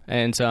time,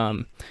 and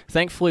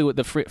thankfully, with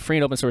the free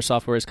and open source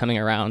software is coming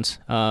around,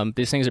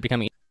 these things are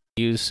becoming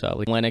used,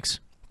 like Linux.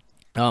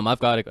 I've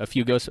got I've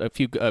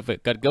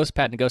got a Ghost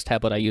Pad and a Ghost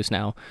Tablet I use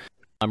now.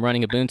 I'm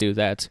running Ubuntu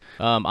that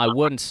I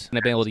wouldn't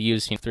have been able to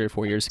use 3 or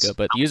 4 years ago,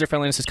 but the user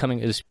friendliness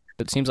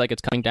it seems like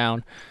it's coming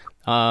down.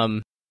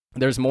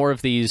 There's more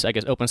of these, I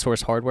guess, open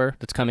source hardware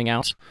that's coming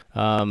out.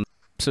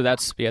 So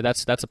that's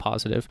a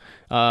positive.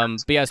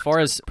 But yeah, as far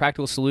as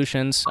practical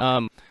solutions,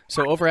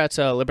 so over at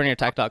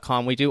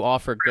libertyandAttack.com, we do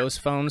offer ghost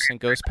phones and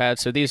ghost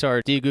pads. So these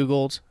are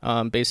de-Googled,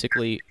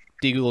 basically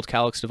de-Googled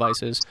Calyx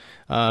devices,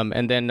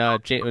 and then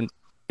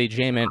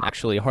Jamin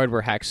actually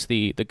hardware hacks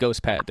the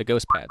ghost pad.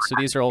 So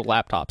these are old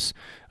laptops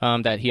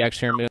that he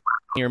actually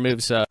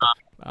removes. I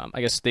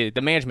guess the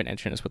management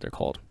engine is what they're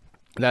called.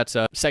 That's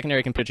a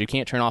secondary computer you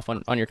can't turn off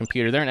on your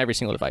computer. They're in every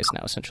single device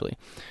now, essentially,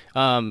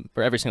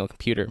 for every single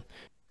computer.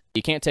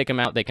 You can't take them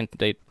out.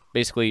 They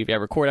basically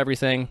record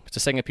everything. It's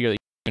a second computer that you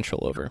have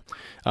control over.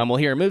 Well,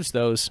 he removes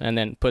those and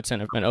then puts in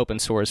an open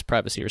source,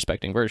 privacy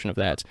respecting version of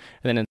that,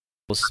 and then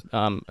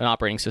an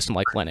operating system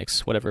like Linux,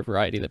 whatever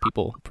variety that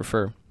people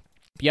prefer.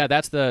 Yeah,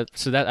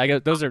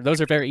 those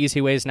are very easy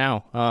ways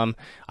now.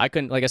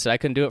 Like I said, I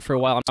couldn't do it for a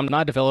while. I'm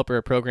not a developer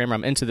or programmer.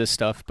 I'm into this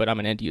stuff, but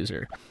I'm an end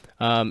user,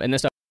 and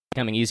this stuff is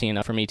becoming easy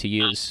enough for me to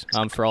use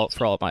for all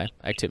of my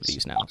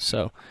activities now.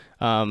 So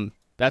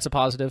that's a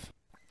positive.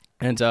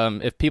 And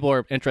if people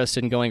are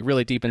interested in going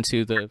really deep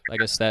into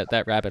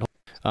that rabbit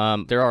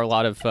hole, there are a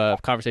lot of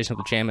conversations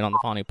with Jamin on the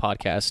Vonu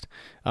Podcast.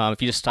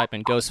 If you just type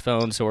in ghost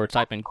phones or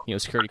type in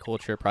security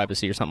culture,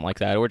 privacy, or something like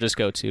that, or just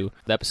go to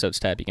the episodes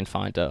tab, you can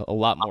find a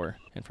lot more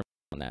information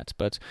on that.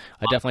 But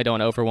I definitely don't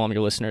want to overwhelm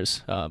your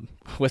listeners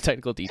with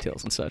technical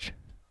details and such.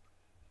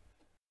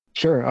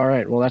 Sure. All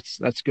right. Well,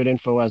 that's good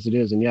info as it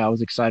is. And yeah, I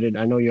was excited.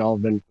 I know you all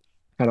have been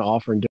kind of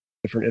offering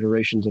different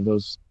iterations of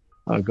those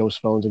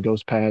ghost phones and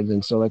ghost pads,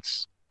 and so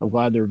I'm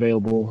glad they're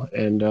available.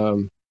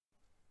 And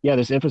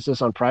this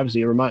emphasis on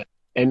privacy,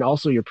 and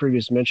also your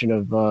previous mention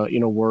of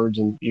words,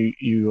 and you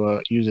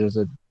use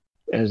it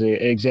as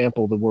a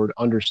example, the word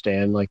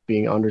understand, like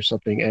being under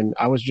something. And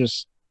I was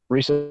just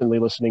recently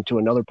listening to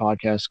another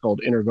podcast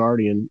called Inner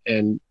Guardian,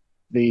 and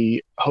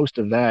the host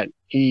of that,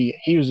 he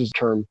uses the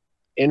term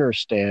inner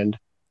stand,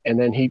 and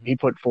then he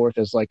put forth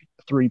as like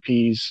 3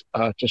 P's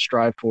to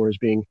strive for as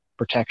being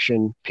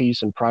protection,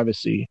 peace, and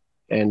privacy.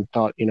 And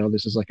thought,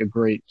 this is like a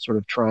great sort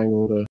of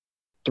triangle, to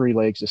 3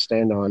 legs to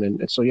stand on.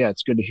 And so, yeah,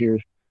 it's good to hear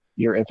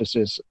your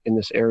emphasis in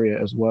this area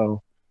as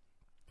well,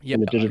 in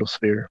the digital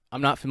sphere.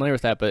 I'm not familiar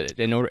with that, but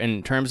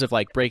in terms of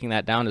like breaking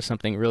that down to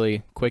something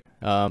really quick,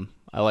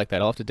 I like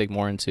that. I'll have to dig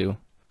more into.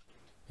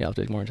 Yeah, I'll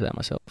dig more into that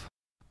myself.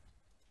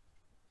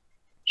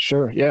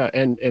 Sure. Yeah.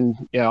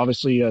 And yeah,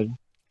 obviously,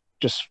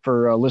 just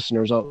for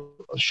listeners,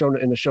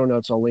 in the show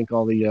notes, I'll link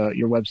all the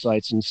your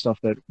websites and stuff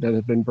that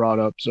have been brought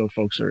up, so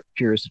folks are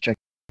curious to check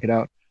it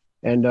out.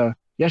 And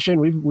yeah, Shane,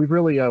 we've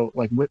really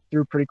like whipped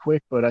through pretty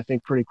quick, but I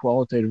think pretty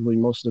qualitatively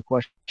most of the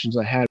questions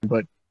I had.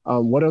 But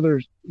what are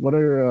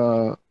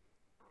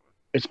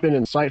it's been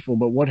insightful,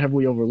 but what have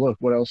we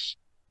overlooked? What else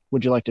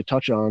would you like to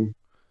touch on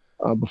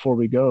before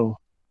we go?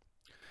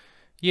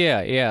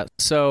 Yeah.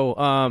 So,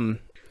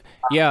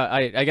 yeah,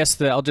 I guess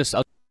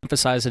I'll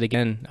emphasize it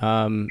again.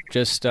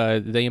 Just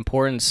the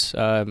importance,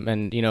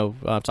 and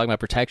talking about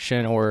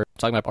protection or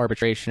talking about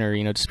arbitration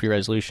or dispute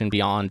resolution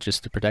beyond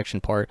just the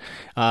protection part.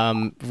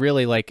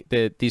 Really, like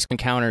these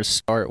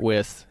encounters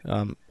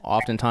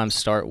oftentimes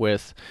start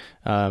with,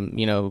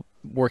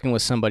 working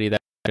with somebody that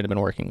I've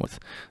been working with.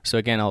 So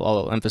again,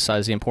 I'll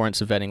emphasize the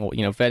importance of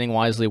vetting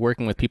wisely,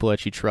 working with people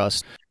that you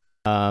trust.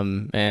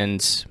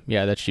 And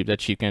yeah, that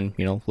you can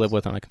live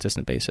with on a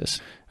consistent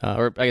basis,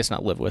 or I guess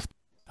not live with.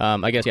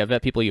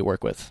 Vet people you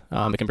work with.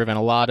 It can prevent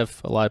a lot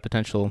of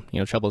potential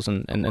troubles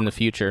in the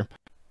future.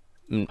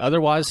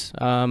 Otherwise,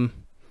 I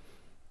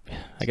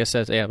guess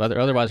that's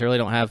Otherwise, I really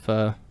don't have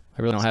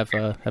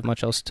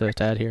much else to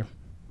add here.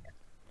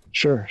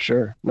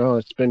 Sure. No,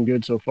 it's been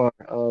good so far.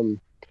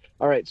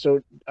 All right,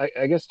 so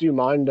I guess, do you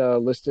mind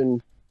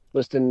listing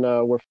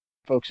where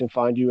folks can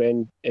find you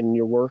and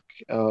your work?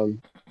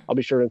 I'll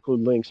be sure to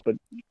include links, but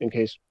in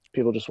case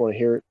people just want to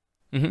hear it.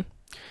 Mm-hmm.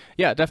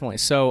 Yeah, definitely.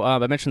 So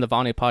I mentioned the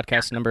Vonu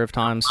Podcast a number of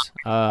times.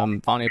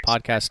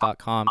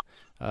 VonuPodcast.com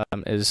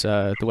is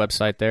the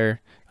website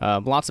there.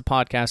 Lots of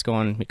podcasts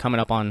coming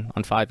up on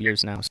 5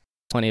 years now. So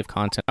plenty of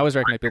content. I always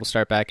recommend people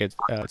start back at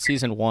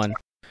season 1.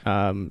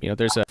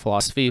 There's a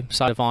philosophy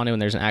side of Vonu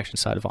and there's an action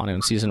side of Vonu.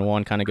 And season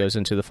 1 kind of goes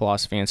into the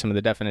philosophy and some of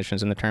the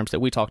definitions and the terms that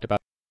we talked about.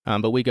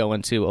 But we go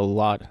into a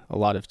lot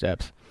of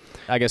depth.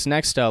 I guess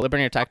next,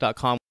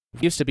 libertarianattack.com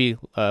used to be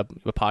a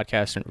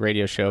podcast and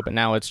radio show, but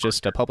now it's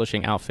just a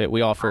publishing outfit.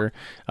 We offer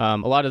a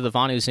lot of the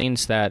Vonu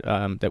zines that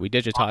we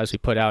digitize, we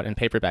put out in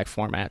paperback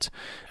format,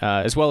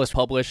 as well as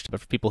published. But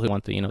for people who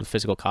want the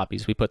physical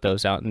copies, we put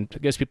those out, and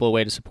it gives people a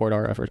way to support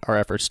our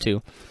efforts too.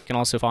 You can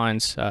also find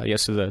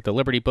the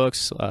Liberty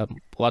books,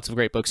 lots of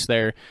great books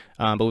there.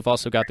 But we've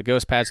also got the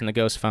Ghost Pads and the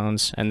Ghost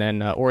Phones, and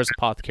then Aura's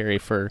Apothecary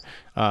for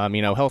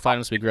health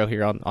items we grow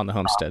here on the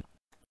homestead.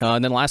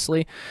 And then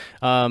lastly,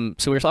 so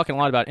we were talking a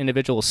lot about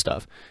individual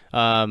stuff.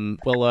 The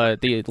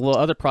little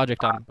other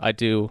project I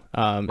do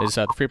is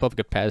the Free Republic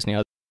of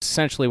Pasnia.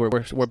 Essentially,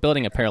 we're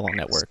building a parallel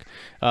network.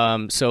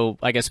 So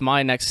I guess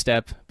my next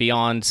step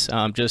beyond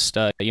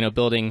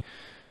building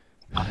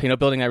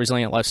that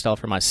resilient lifestyle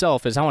for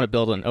myself is I want to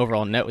build an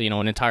overall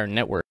an entire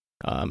network.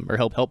 Or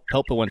help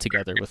put one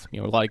together with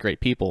a lot of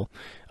great people,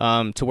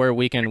 to where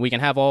we can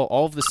have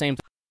all of the same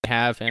things we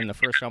have in the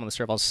first realm of the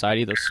servile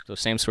society, those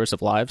same sorts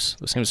of lives,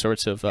 the same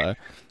sorts of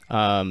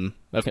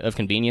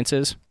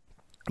conveniences,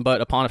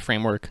 but upon a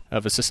framework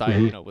of a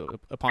society,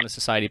 upon a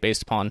society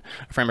based upon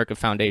a framework of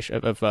foundation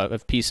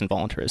of peace and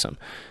voluntarism.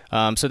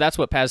 So that's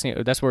what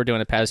we're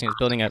doing at Pasnia, is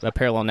building a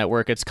parallel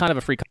network. It's kind of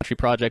a free country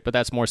project, but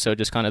that's more so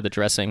just kind of the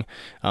dressing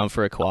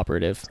for a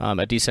cooperative.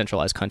 A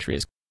decentralized country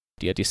is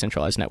a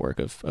decentralized network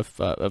of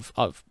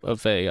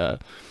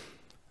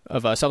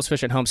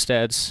self-sufficient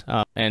homesteads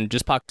and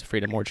just pockets of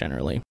freedom more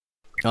generally.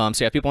 So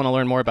yeah, if people want to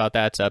learn more about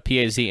that,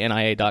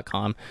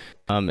 paznia.com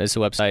is the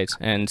website,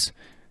 and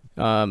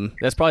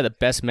that's probably the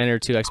best minute or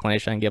two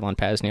explanation I can give on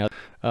Pasnia.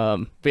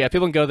 But yeah,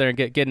 people can go there and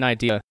get an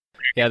idea.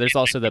 Yeah, there's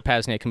also the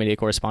Pasnia Committee of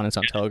Correspondence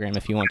on Telegram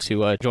if you want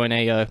to join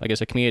a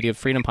community of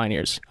freedom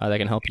pioneers that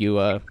can help you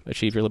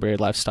achieve your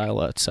liberated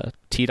lifestyle. It's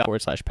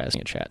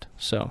t.org/Pasnia chat.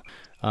 So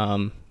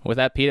with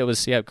that, Pete, it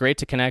was great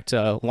to connect.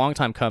 Long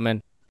time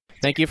coming.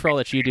 Thank you for all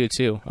that you do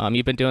too.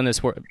 You've been doing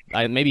this work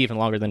maybe even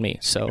longer than me.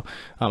 So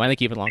I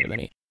think even longer than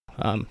me.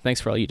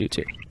 Thanks for all you do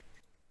too.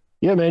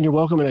 Yeah, man, you're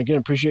welcome. And again,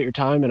 appreciate your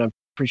time, and I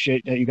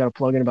appreciate that you got a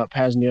plug in about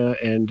Pasnia.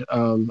 And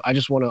I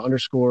just want to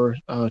underscore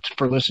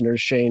for listeners,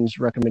 Shane's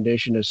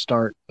recommendation to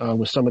start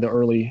with some of the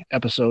early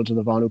episodes of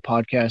the Vonu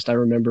podcast. I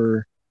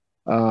remember,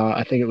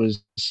 I think it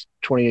was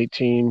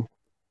 2018,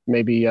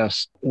 maybe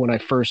when I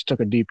first took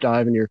a deep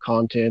dive into your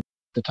content.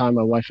 At the time,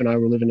 my wife and I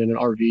were living in an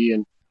RV,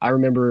 and I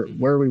remember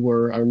where we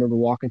were. I remember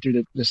walking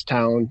through this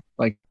town,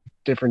 like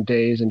different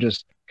days, and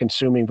just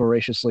consuming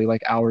voraciously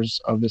like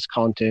hours of this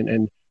content,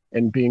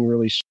 and being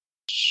really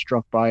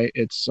struck by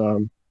its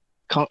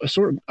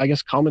sort of, I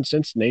guess, common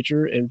sense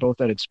nature, in both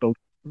that it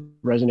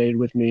resonated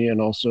with me,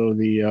 and also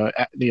the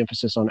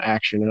emphasis on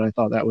action. And I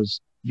thought that was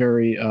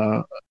very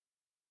a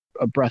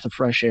breath of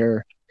fresh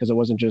air, because it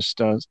wasn't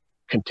just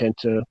content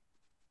to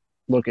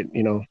look at,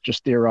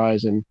 just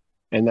theorize and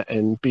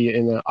be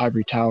in the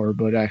ivory tower,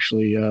 but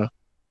actually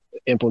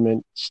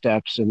implement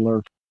steps and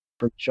learn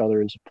from each other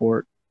and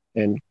support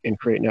and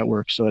create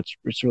networks. So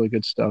it's really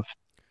good stuff.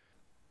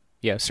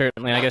 Yeah,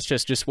 certainly. I guess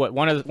just what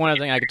one other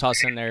thing I could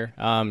toss in there,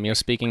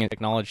 speaking of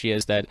technology,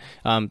 is that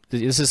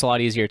this is a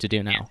lot easier to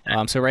do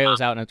now. So Ray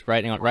was out and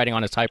writing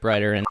on a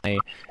typewriter in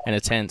a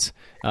tent,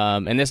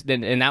 and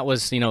that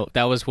was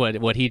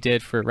what he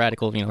did for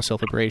radical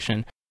self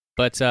liberation.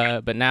 But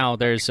now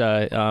there's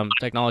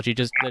technology.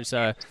 I'm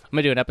gonna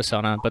do an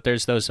episode on it, but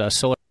there's those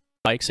solar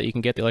bikes that you can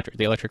get,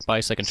 the electric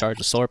bikes that can charge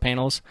with solar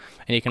panels,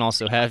 and you can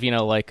also have you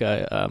can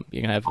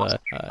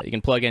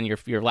plug in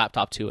your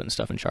laptop to it and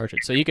stuff and charge it.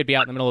 So you could be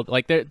out in the middle of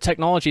the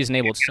technology has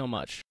enabled so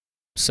much.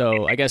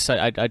 So I guess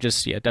I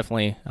just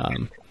definitely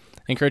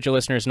encourage your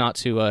listeners not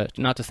to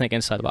think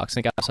inside the box,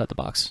 think outside the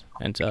box,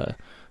 and to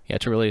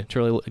really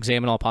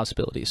examine all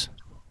possibilities.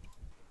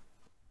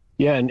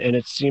 Yeah, and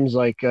it seems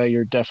like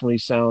you're definitely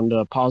sound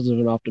positive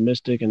and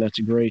optimistic, and that's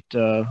a great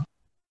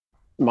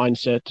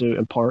mindset to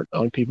impart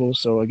on people.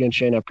 So again,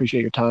 Shane, I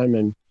appreciate your time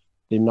and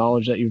the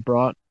knowledge that you've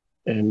brought,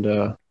 and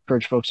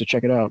encourage folks to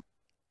check it out.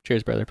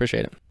 Cheers, brother.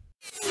 Appreciate it.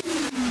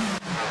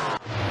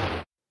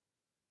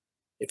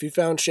 If you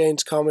found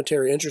Shane's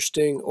commentary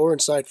interesting or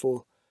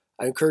insightful,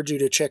 I encourage you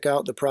to check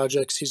out the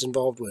projects he's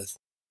involved with,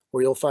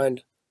 where you'll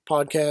find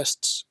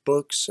podcasts,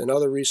 books, and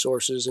other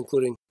resources,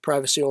 including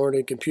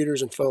privacy-oriented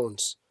computers and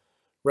phones.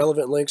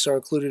 Relevant links are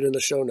included in the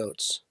show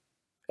notes.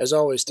 As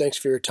always, thanks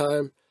for your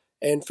time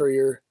and for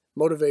your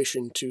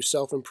motivation to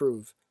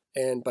self-improve,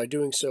 and by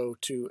doing so,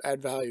 to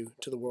add value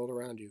to the world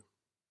around you.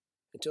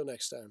 Until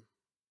next time.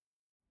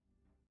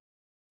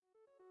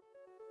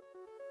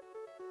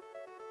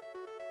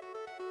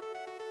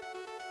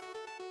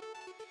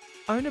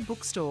 Own a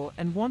bookstore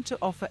and want to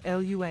offer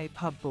LUA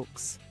pub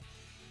books?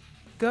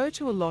 Go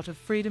to a lot of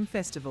freedom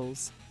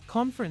festivals,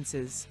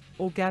 conferences,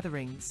 or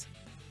gatherings.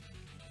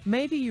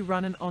 Maybe you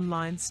run an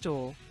online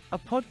store, a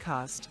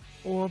podcast,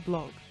 or a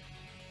blog.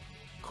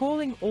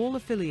 Calling all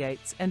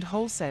affiliates and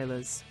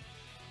wholesalers.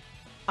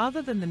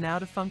 Other than the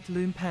now-defunct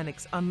Loom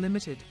Panics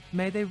Unlimited,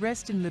 may they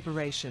rest in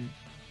liberation,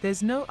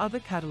 there's no other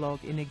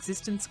catalogue in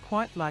existence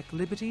quite like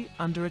Liberty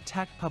Under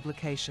Attack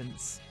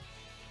Publications.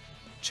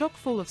 Chock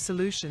full of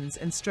solutions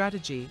and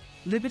strategy,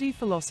 liberty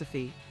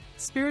philosophy,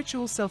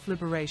 spiritual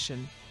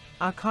self-liberation,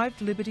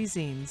 archived liberty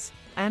zines,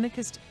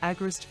 anarchist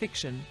agorist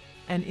fiction,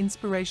 and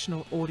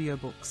inspirational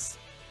audiobooks.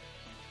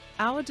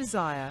 Our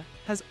desire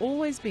has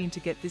always been to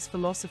get this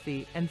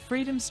philosophy and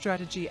freedom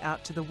strategy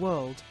out to the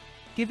world,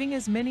 giving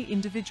as many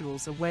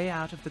individuals a way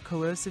out of the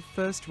coercive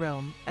first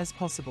realm as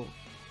possible.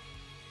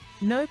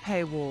 No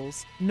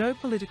paywalls, no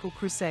political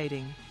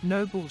crusading,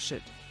 no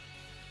bullshit.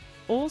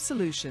 All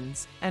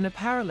solutions, and a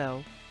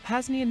parallel,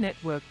 Pasnia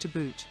network to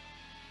boot.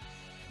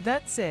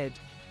 That said,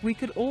 we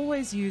could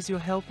always use your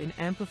help in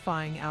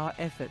amplifying our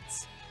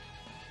efforts.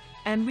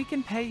 And we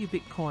can pay you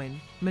Bitcoin,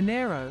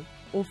 Monero,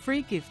 or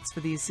free gifts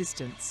for the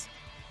assistance.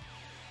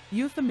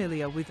 You're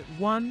familiar with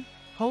 1.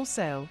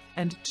 Wholesale,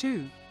 and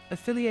 2.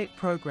 Affiliate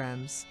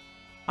programs,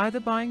 either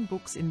buying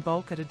books in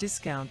bulk at a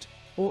discount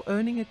or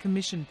earning a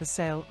commission per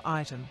sale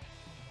item.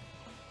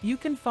 You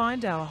can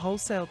find our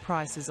wholesale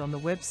prices on the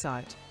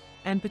website,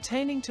 and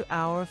pertaining to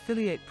our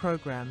affiliate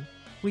program,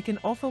 we can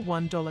offer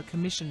 $1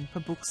 commission per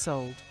book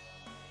sold.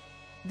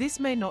 This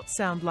may not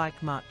sound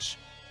like much,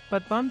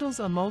 but bundles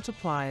are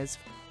multipliers.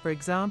 For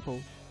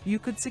example, you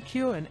could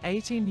secure an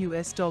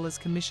 $18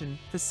 commission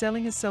for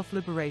selling a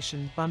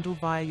self-liberation bundle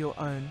via your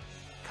own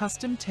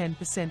custom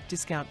 10%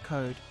 discount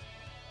code.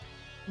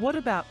 What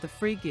about the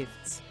free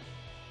gifts?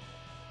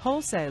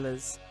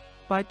 Wholesalers,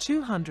 buy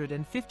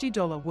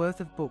 $250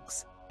 worth of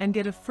books and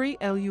get a free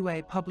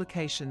LUA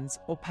Publications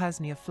or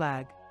Pasnia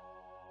flag.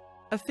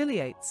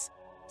 Affiliates,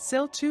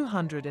 sell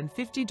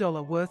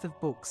 $250 worth of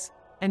books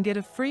and get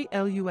a free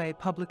LUA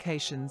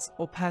Publications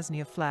or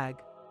Pasnia flag.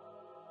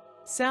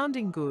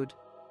 Sounding good?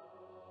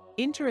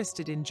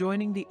 Interested in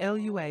joining the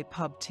LUA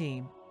Pub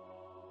team?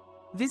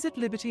 Visit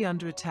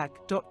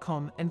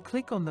libertyunderattack.com and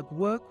click on the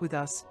Work With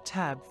Us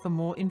tab for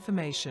more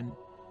information,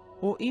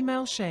 or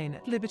email Shane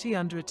at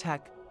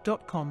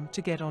libertyunderattack.com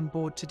to get on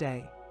board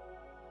today.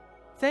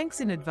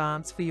 Thanks in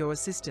advance for your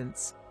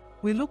assistance.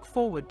 We look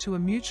forward to a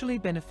mutually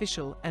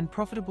beneficial and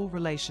profitable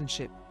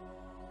relationship.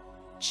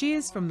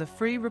 Cheers from the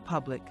Free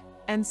Republic,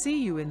 and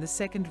see you in the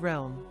second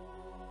realm.